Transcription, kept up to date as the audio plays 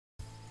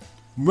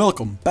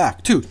Welcome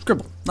back to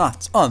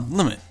Scribblenauts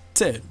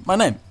Unlimited. My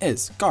name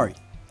is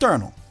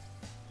CarrEternal.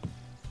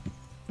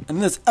 And in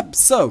this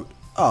episode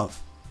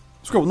of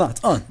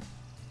Scribblenauts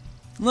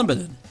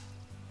Unlimited,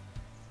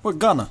 we're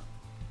gonna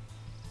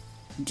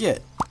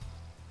get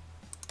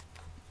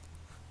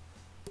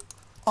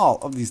all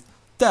of these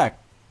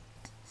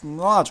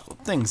technological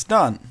things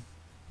done.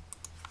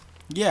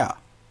 Yeah.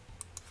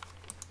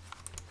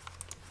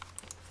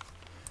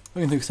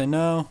 We can think say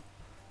no.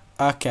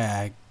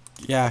 Okay.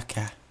 Yeah,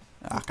 okay.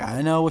 Okay,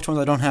 I know which ones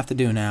I don't have to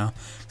do now.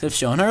 Because I've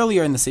shown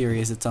earlier in the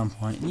series at some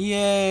point.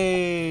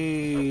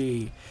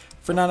 Yay!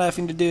 For not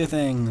having to do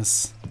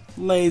things.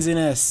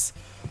 Laziness.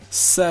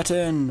 Set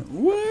in.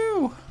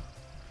 Woo!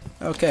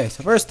 Okay,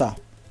 so first off,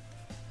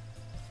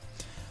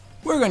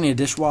 we're going to need a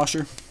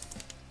dishwasher.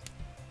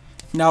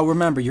 Now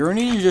remember, you're going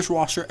to need a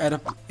dishwasher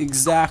at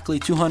exactly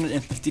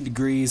 250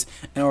 degrees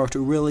in order to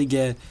really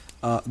get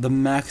the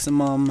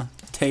maximum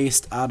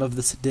taste out of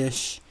this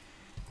dish.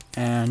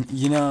 And,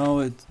 you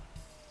know,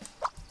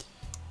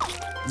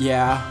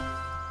 yeah.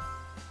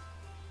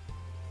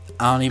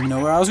 I don't even know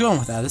where I was going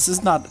with that. This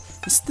is not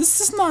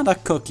a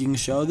cooking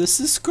show. This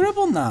is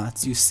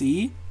Scribblenauts, you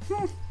see?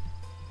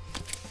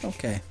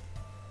 Okay.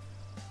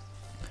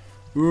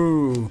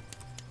 Ooh.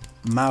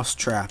 Mouse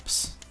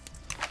traps.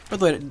 By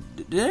the way,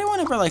 did anyone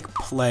ever like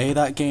play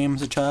that game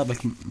as a child?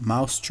 Like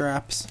mouse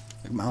traps?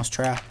 Like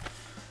Mousetrap?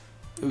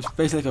 It was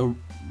basically like a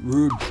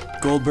Rube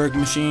Goldberg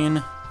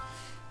machine.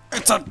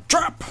 It's a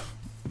trap!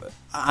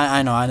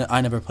 I know, I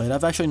never played it.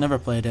 I've actually never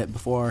played it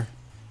before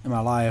in my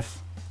life.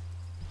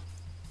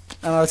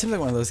 I don't know, it seems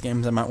like one of those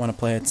games I might want to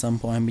play at some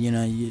point, but you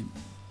know, you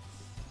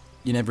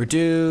never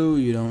do,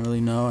 you don't really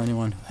know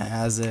anyone who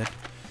has it.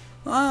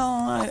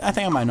 Well, I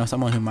think I might know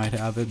someone who might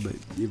have it, but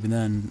even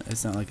then,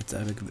 it's not like it's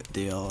that big of a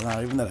deal.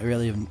 Not even that I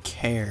really even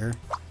care.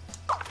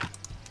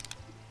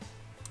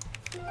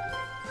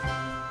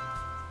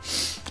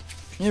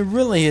 It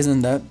really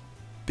isn't that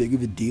big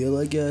of a deal,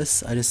 I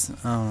guess. I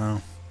don't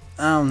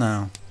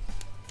know.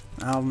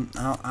 I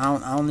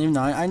don't even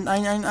know.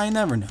 I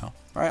never know.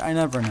 Right? I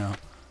never know.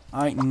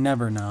 I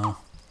never know.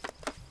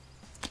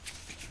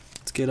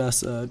 Let's get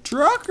us a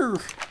trucker.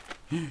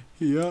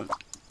 Yeah.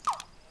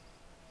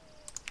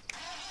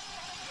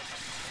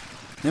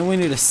 Then we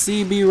need a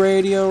CB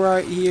radio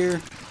right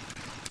here.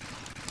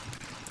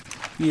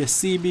 We need a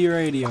CB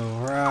radio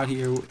right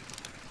here.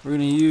 We're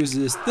gonna use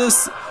this.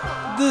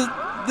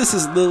 This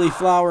is Lily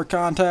Flower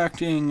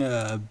contacting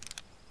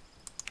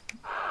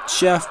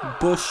Chef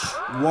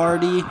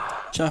Bushwardy.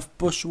 Chef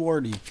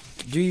Bushwardy.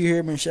 Do you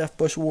hear me, Chef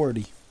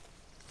Bushwardy?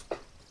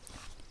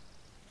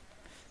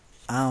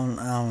 I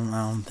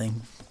don't think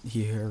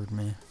he heard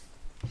me.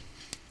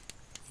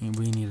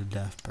 We need a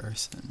deaf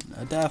person.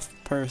 A deaf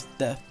person.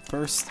 We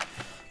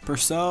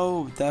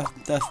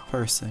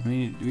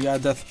got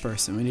a deaf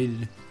person. We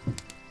need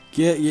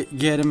to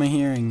get him a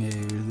hearing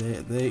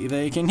aid.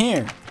 They can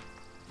hear.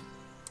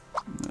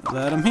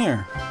 Let them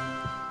hear.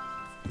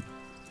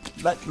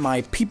 Let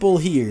my people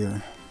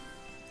hear.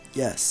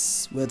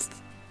 Yes,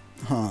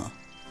 I'm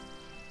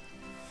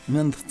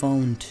on the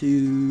phone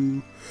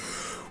too.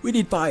 We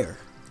need fire.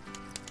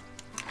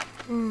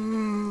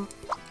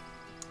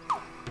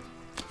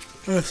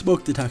 A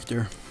smoke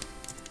detector.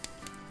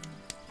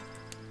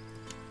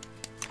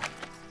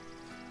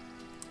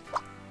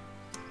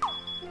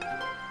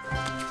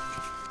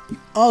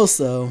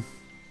 Also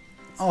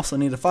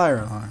need a fire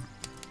alarm.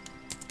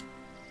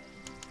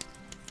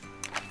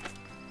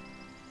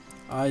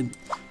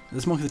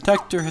 The smoke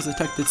detector has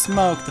detected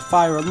smoke. The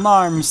fire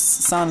alarms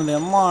sounded the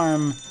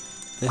alarm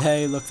that,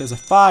 hey, look, there's a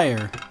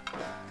fire.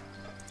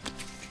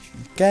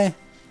 Okay?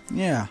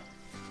 Yeah.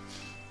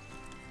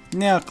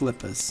 Nail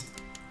clippers.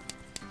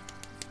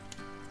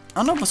 I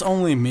don't know if it's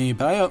only me,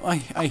 but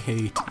I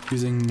hate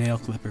using nail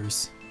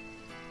clippers.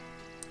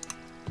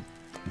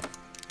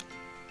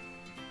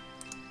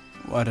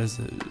 What is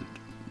it?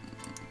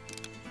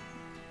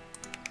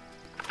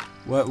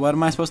 What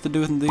am I supposed to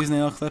do with these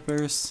nail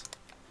clippers?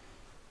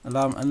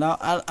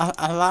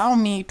 Allow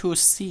me to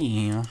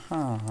see.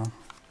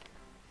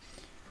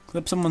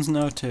 Clip someone's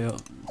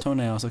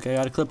toenails. Okay, I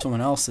gotta clip someone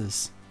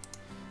else's.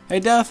 Hey,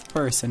 deaf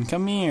person,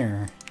 come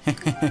here.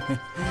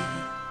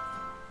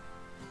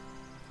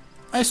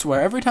 I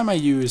swear, every time I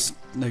use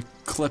the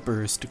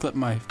clippers to clip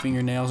my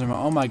fingernails,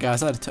 oh my god,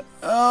 is that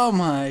oh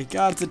my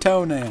god, it's a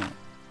toenail.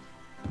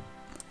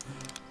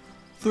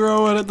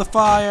 Throw it at the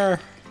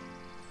fire.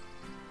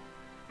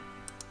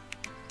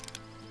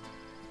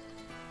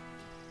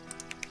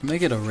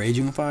 Make it a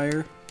raging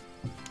fire.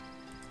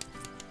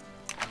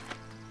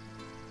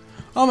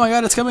 Oh my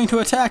god, it's coming to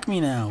attack me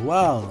now.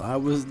 Well,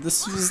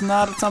 this was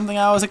not something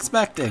I was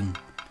expecting.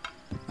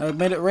 I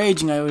made it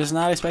raging. I was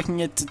not expecting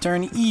it to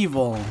turn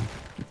evil.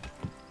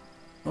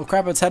 Oh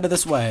crap, it's headed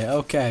this way.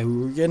 Okay,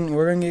 we're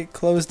gonna get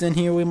closed in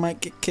here. We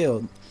might get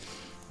killed.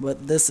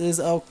 But this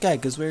is okay,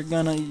 because we're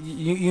gonna,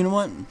 you know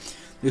what?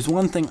 There's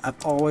one thing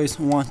I've always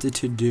wanted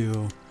to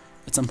do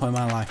at some point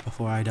in my life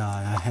before I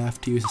die. I have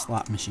to use a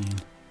slot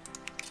machine.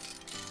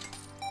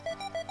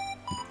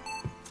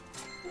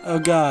 Oh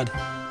god.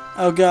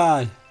 Oh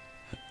God.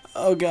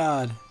 Oh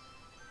God.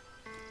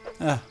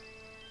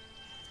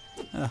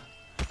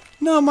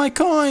 No, my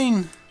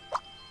coin!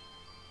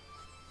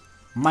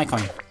 My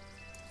coin.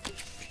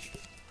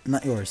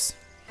 Not yours.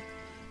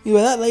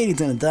 Yeah, that lady's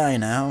gonna die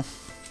now.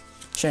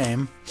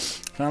 Shame.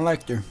 I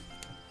liked her.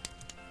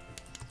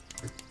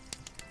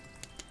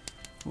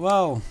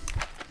 Well,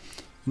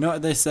 you know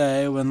what they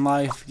say, when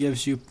life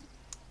gives you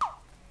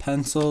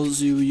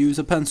pencils, you use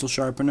a pencil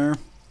sharpener.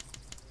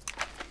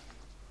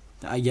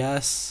 I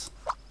guess.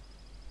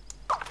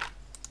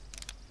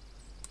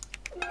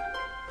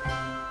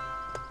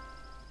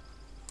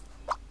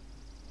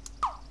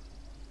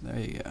 There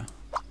you go.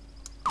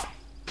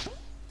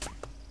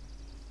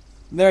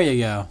 There you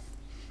go.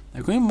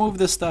 Now, can we move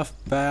this stuff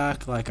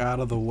back, like, out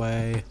of the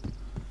way,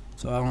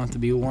 so I don't have to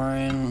be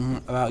worrying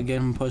about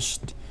getting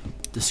pushed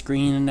the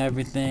screen and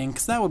everything,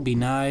 because that would be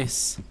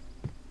nice.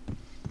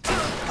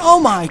 Oh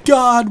my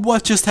God,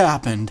 what just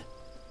happened?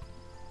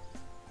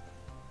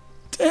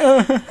 Dude,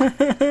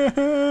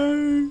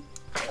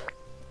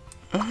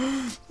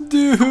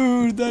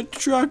 that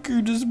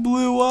trucker just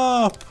blew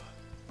up.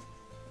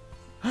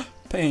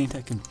 Paint,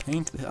 I can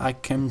paint this. I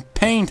can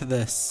paint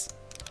this.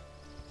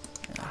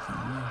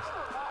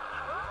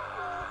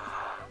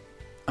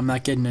 I'm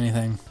not getting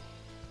anything.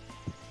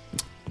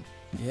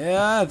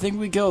 Yeah, I think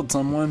we killed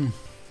someone.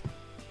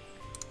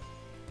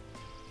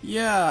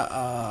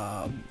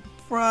 Yeah,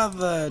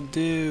 brother,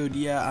 dude.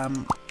 Yeah,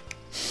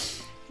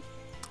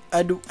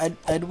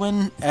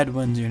 Edwin.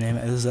 Edwin's your name.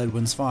 This is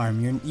Edwin's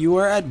farm. You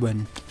are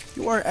Edwin.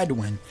 You are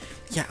Edwin.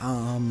 Yeah,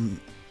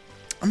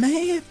 I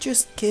may have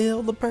just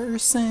killed the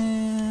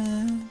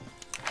person.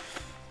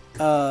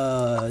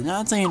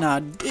 Not saying I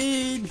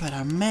did, but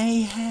I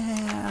may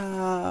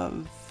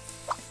have.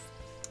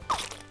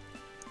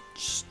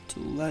 Just to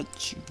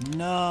let you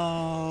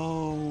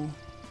know.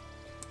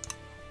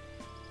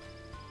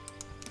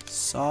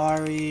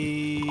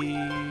 Sorry.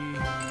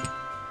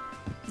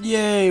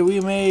 Yay, we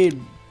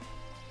made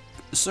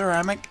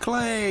ceramic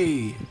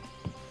clay.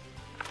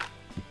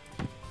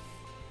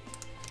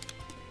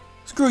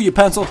 Screw you,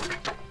 pencil.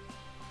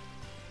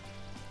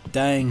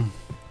 Dang.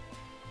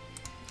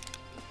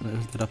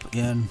 Lift it up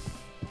again.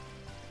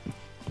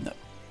 No.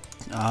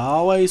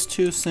 Always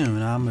too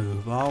soon, I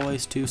move.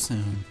 Always too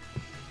soon.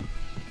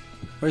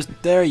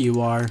 There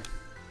you are.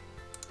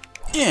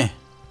 Yeah.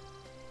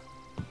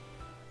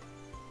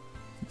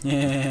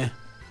 Yeah.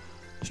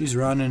 She's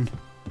running.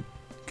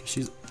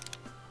 She's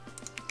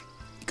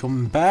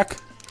coming back.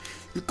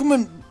 You're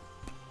coming.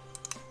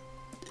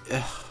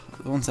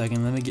 One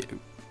second. Let me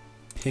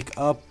pick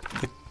up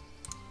the.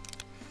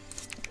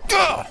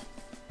 Ugh!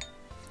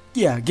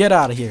 Yeah, get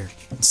out of here.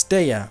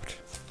 Stay out.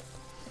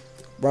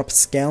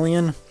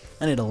 Rapscallion.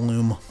 I need a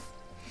loom.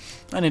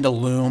 I need a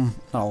loom.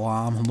 Not a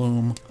llama.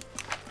 Loom.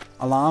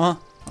 A llama?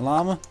 A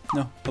llama?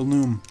 No, a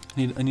loom.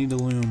 I need a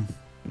loom.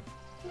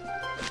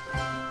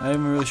 I'm not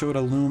even really sure what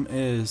a loom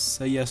is.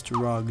 Say yes to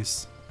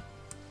rugs.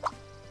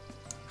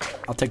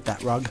 I'll take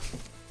that rug.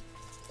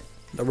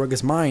 The rug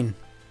is mine.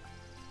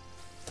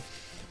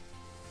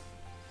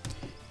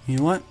 You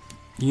know what?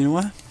 You know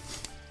what?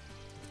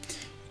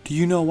 Do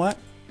you know what?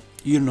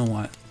 You don't know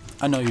what.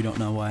 I know you don't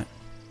know what.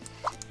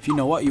 If you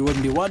know what, you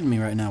wouldn't be wanting me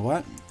right now.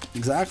 What?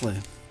 Exactly.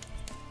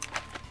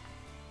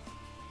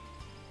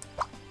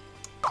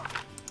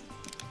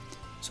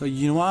 So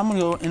you know what? I'm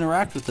gonna go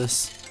interact with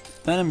this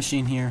vending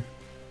machine here.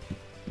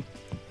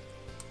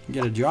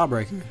 Get a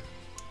jawbreaker.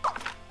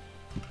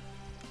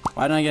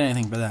 Why didn't I get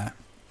anything for that?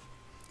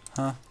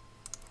 Huh?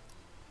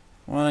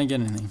 Why didn't I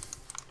get anything?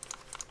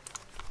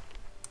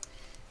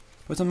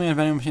 Put something in a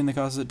vending machine that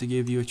causes it to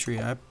give you a treat.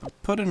 I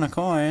put in a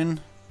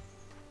coin.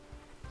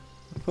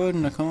 Put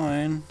in a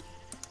coin.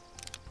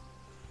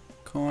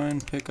 Coin,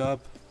 pick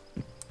up.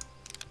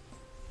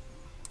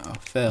 Oh,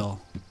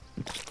 fail.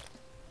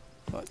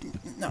 But,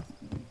 no.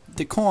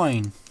 The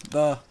coin.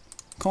 The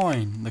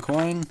coin. The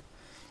coin.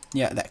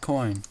 Yeah, that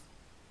coin.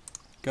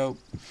 Go.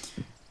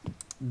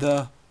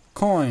 The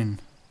coin.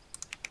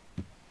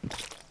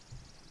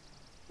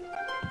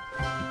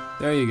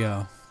 There you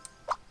go.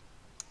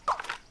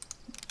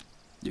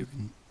 You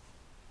can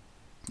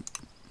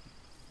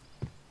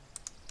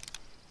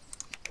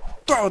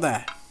throw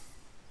that.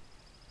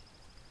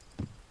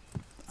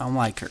 I don't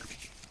like her.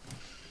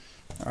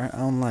 Alright, I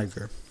don't like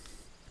her.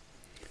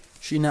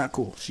 She not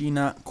cool. She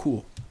not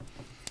cool.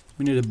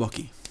 We need a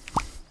bookie.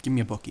 Give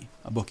me a bookie.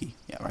 A bookie.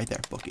 Yeah, right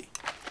there. Bookie.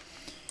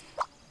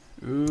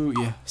 Ooh,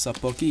 yeah. What's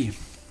up, bookie?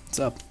 What's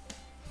up?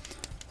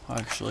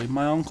 Actually,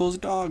 my uncle's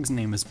dog's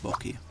name is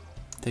Bookie.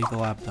 Take the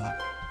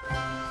laptop.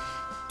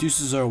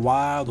 Deuces are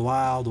wild,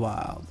 wild,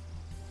 wild.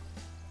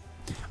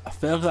 I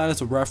feel like that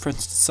is a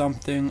reference to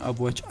something of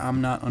which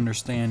I'm not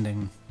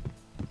understanding.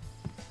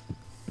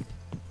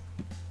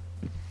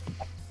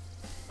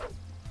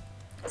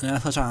 And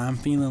as such, I'm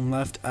feeling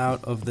left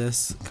out of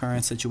this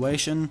current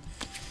situation.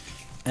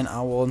 And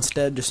I will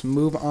instead just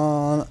move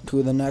on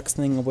to the next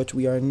thing of which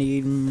we are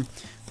needing,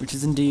 which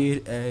is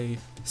indeed a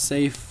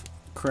safe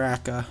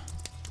cracker.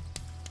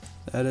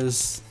 That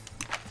is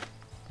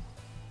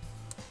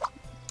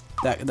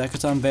That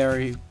could sound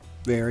very,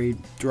 very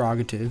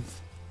derogative.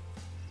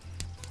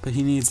 But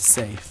he needs a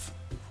safe.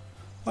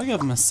 I'll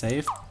give him a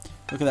safe.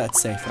 Look at that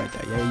safe right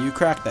there. Yeah, you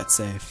crack that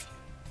safe.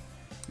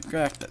 You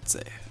crack that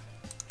safe.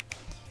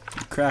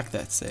 You crack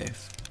that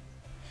safe.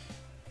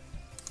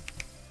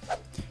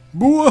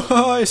 Boo!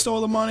 I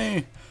stole the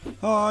money!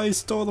 I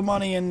stole the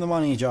money in the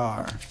money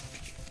jar.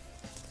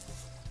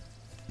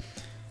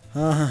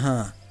 Ha ha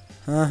ha.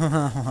 Ha ha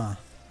ha ha.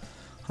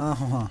 Ha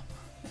ha ha.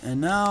 And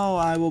now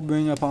I will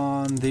bring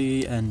upon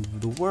the end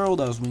of the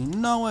world as we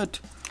know it.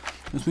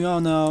 As we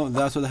all know,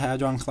 that's what the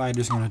Hadron Collider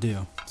is going to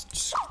do.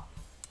 It's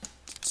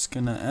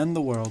going to end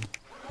the world.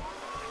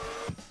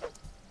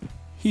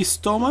 He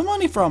stole my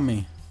money from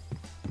me.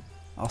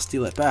 I'll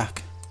steal it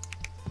back.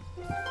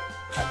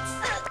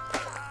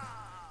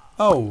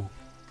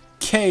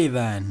 Okay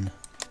then.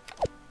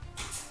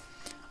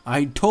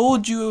 I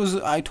told you it was...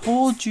 I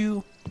told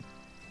you...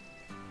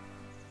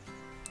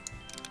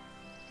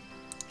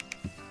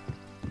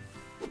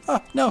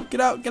 Oh, no,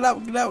 get out, get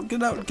out, get out,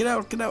 get out, get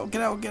out, get out,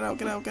 get out, get out,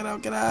 get out, get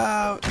out, get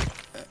out.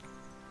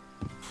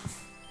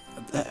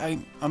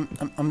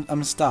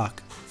 I'm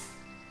stuck.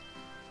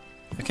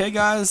 Okay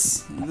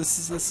guys,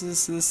 this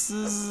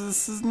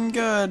isn't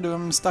good.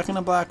 I'm stuck in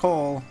a black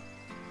hole.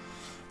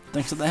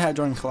 Thanks to the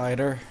Hadron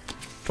Collider.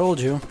 Told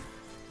you.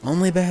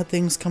 Only bad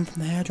things come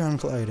from the Hadron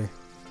Collider.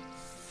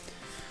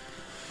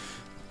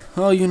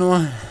 Oh, you know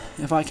what?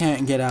 If I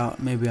can't get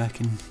out, maybe I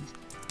can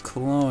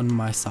clone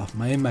myself.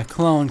 Maybe my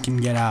clone can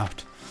get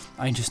out.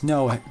 I just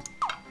know it.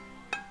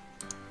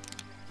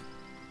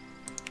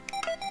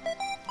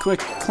 Quick,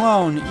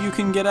 clone, you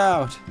can get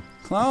out.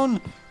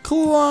 Clone?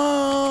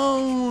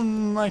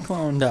 Clone! My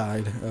clone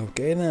died.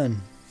 Okay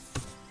then.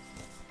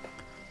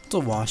 It's a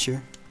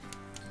washer.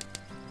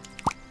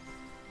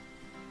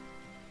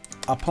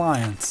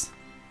 Appliance.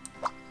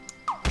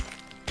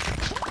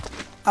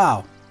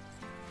 Ow.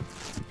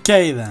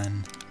 Okay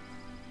then.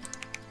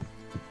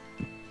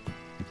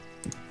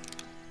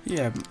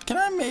 Yeah, can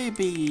I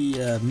maybe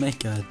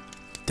make a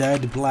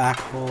dead black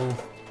hole?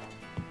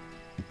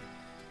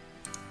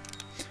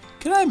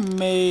 Can I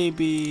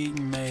maybe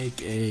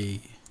make a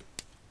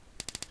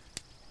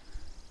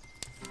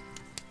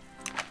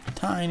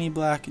tiny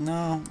black?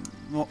 No,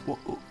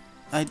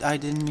 I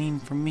didn't mean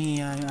for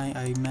me.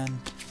 I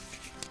meant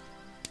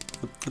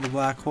for the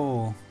black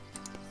hole.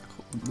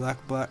 Black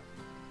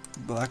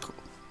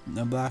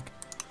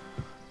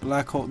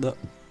hole.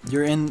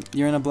 You're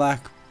in a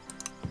black.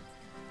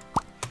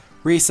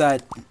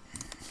 Reset.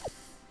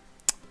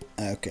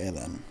 Okay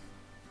then.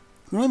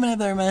 We don't even have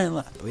that many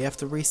left, but we have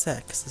to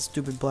reset because the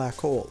stupid black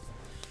hole.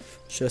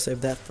 Should have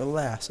saved that for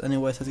last.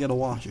 Anyways, let's get a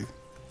washer.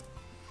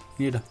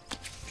 We need a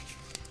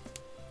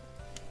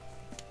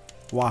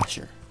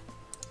washer.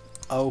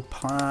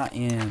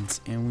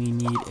 Appliance, and we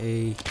need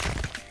a,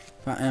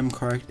 if I am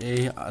correct,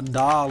 a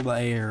doll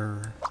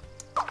air.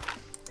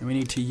 And we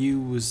need to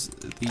use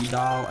the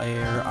doll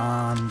air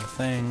on the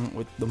thing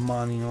with the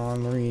money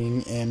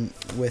laundering and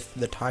with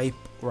the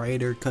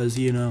typewriter, because,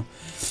 you know,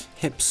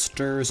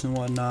 hipsters and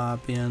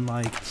whatnot being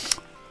like,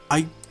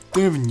 I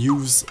don't even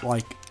use,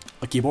 like,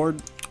 a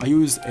keyboard. I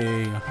use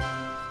a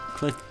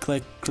click,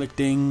 click, click,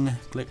 ding,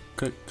 click,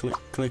 click, click,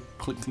 click,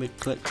 click, click,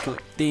 click,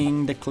 click,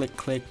 ding, the click,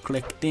 click,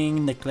 click,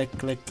 ding, the click,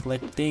 click,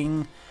 click,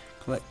 ding,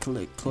 click,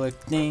 click,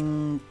 click,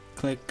 ding.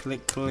 Click,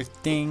 click, click,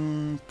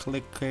 ding,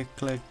 click, click,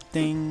 click,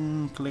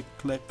 ding, click,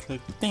 click, click,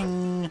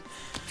 ding.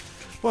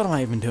 What am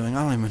I even doing?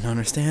 I don't even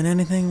understand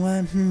anything.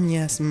 What?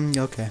 Yes,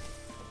 okay.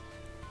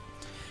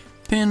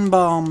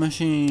 Pinball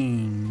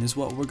machine is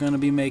what we're going to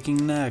be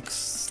making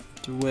next,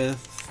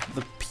 with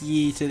the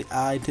P to the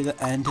I to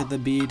the N to the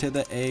B to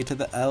the A to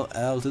the L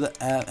L to the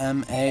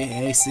M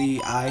A A C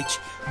H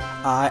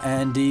I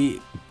N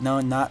D. No,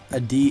 not a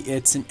D,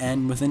 it's an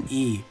N with an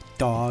E.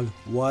 Dog.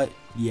 What?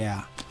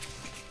 Yeah.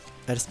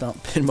 I just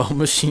spelled pinball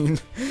machine.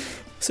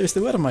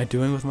 Seriously, what am I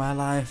doing with my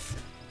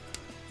life?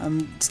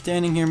 I'm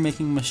standing here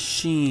making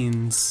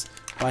machines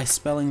by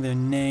spelling their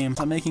names.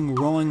 I'm making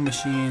rowing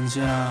machines,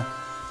 you know.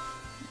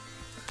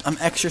 I'm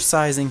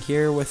exercising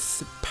here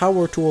with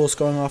power tools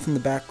going off in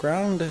the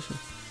background.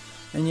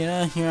 And you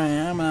know, here I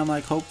am, and I'm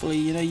like, hopefully,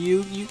 you know,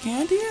 you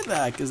can't hear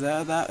that, because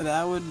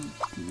that would,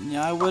 you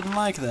know, I wouldn't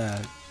like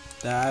that.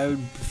 I would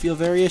feel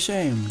very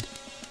ashamed.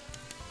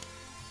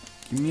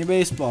 Give me a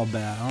baseball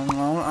bat. I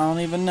don't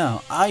even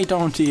know. I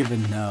don't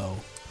even know.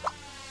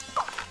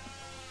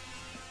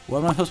 What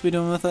am I supposed to be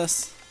doing with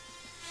this?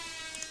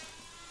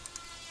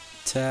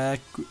 Tech.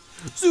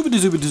 Zoobity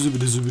zoobity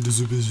zoobity zoobity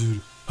zoobity zoobity.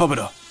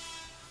 Hubba.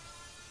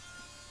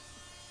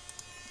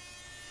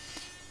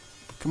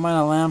 Come on,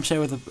 a lampshade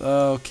with a.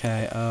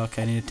 Okay,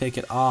 okay. I need to take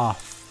it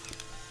off.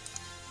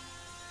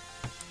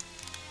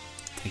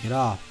 Take it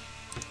off.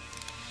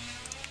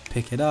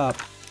 Pick it up.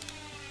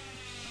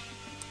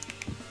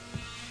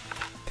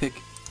 Pick.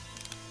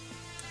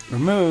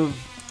 Remove.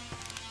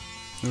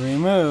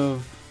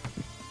 Remove.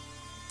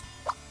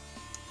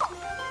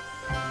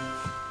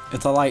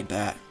 It's a light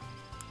bat.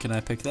 Can I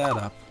pick that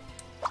up?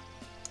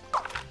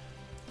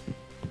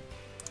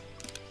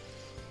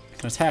 I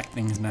can attack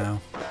things now.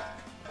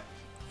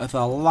 with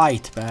a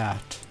light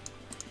bat.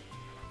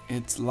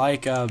 It's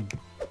like a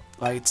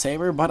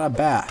lightsaber, but a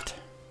bat.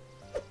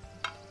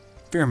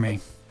 Fear me.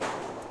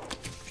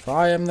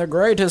 I am the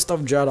greatest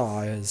of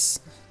Jedis.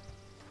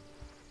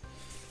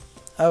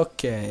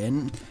 Okay,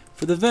 and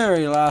for the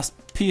very last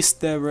piece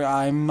there,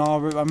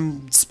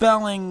 I'm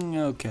spelling.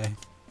 Okay.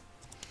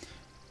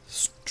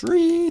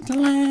 Street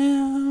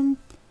lamp.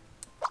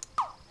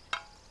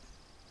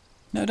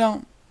 No,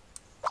 don't.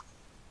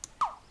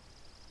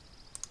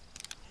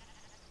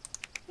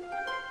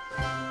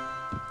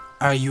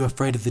 Are you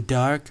afraid of the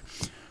dark?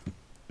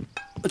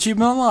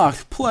 Achievement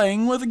unlocked.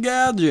 Playing with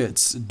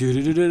gadgets.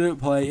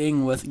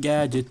 Playing with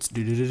gadgets.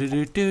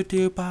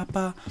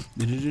 Papa.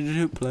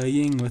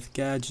 Playing with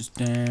gadgets.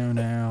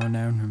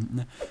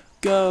 Down.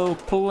 Go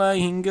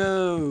playing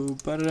go. Go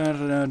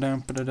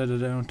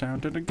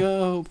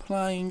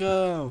playing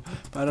go.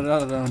 Playing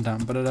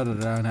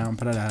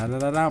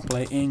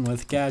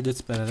with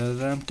gadgets.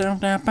 Playing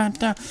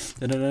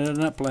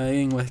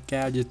with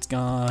gadgets.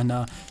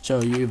 Gonna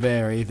show you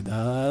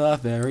the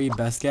very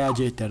best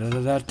gadget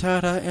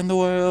in the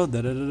world.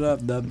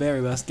 The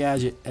very best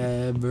gadget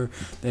ever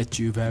that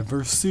you've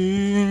ever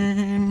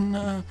seen.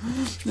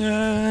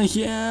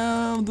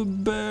 Yeah, the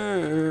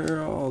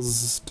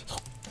barrels.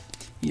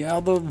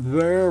 Yeah, the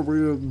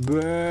very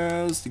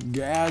best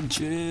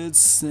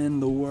gadgets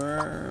in the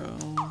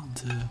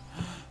world.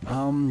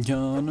 I'm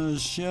gonna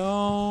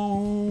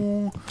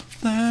show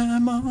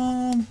them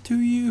all to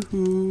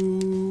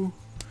you.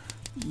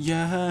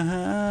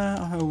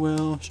 Yeah, I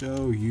will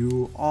show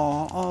you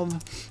all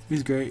of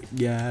these great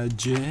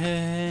gadgets.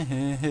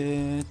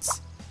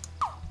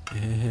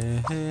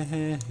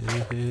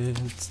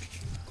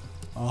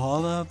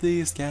 All of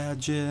these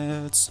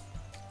gadgets.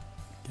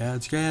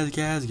 Gadgets.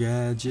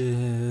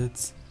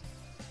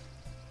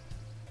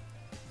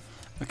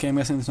 Okay, I'm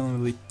guessing there's only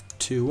really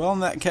 2. Well,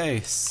 in that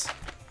case,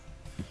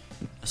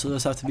 this will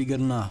just have to be good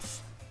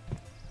enough.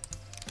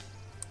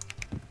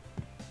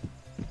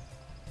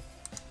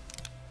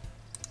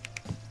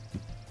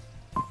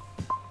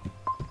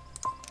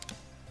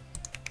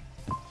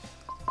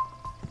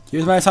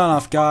 Here's my sign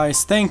off,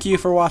 guys. Thank you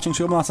for watching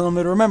Scribblenauts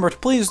Unlimited. Remember to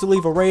please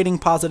leave a rating,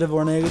 positive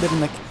or negative,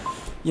 and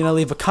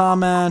leave a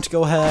comment.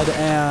 Go ahead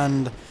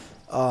and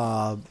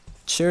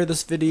share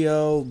this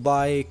video,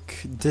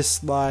 like,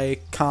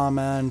 dislike,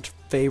 comment,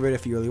 favorite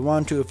if you really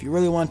want to. If you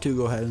really want to,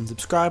 go ahead and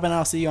subscribe, and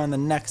I'll see you on the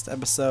next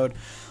episode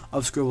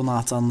of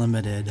Scribblenauts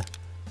Unlimited.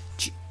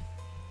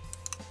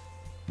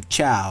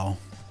 Ciao.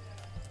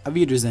 Auf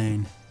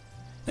Wiedersehen.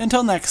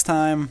 Until next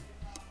time,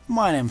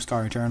 my name's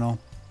CarrEternal.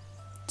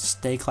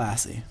 Stay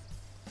classy.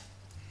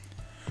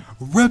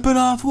 Ripping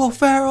off Will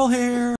Ferrell here!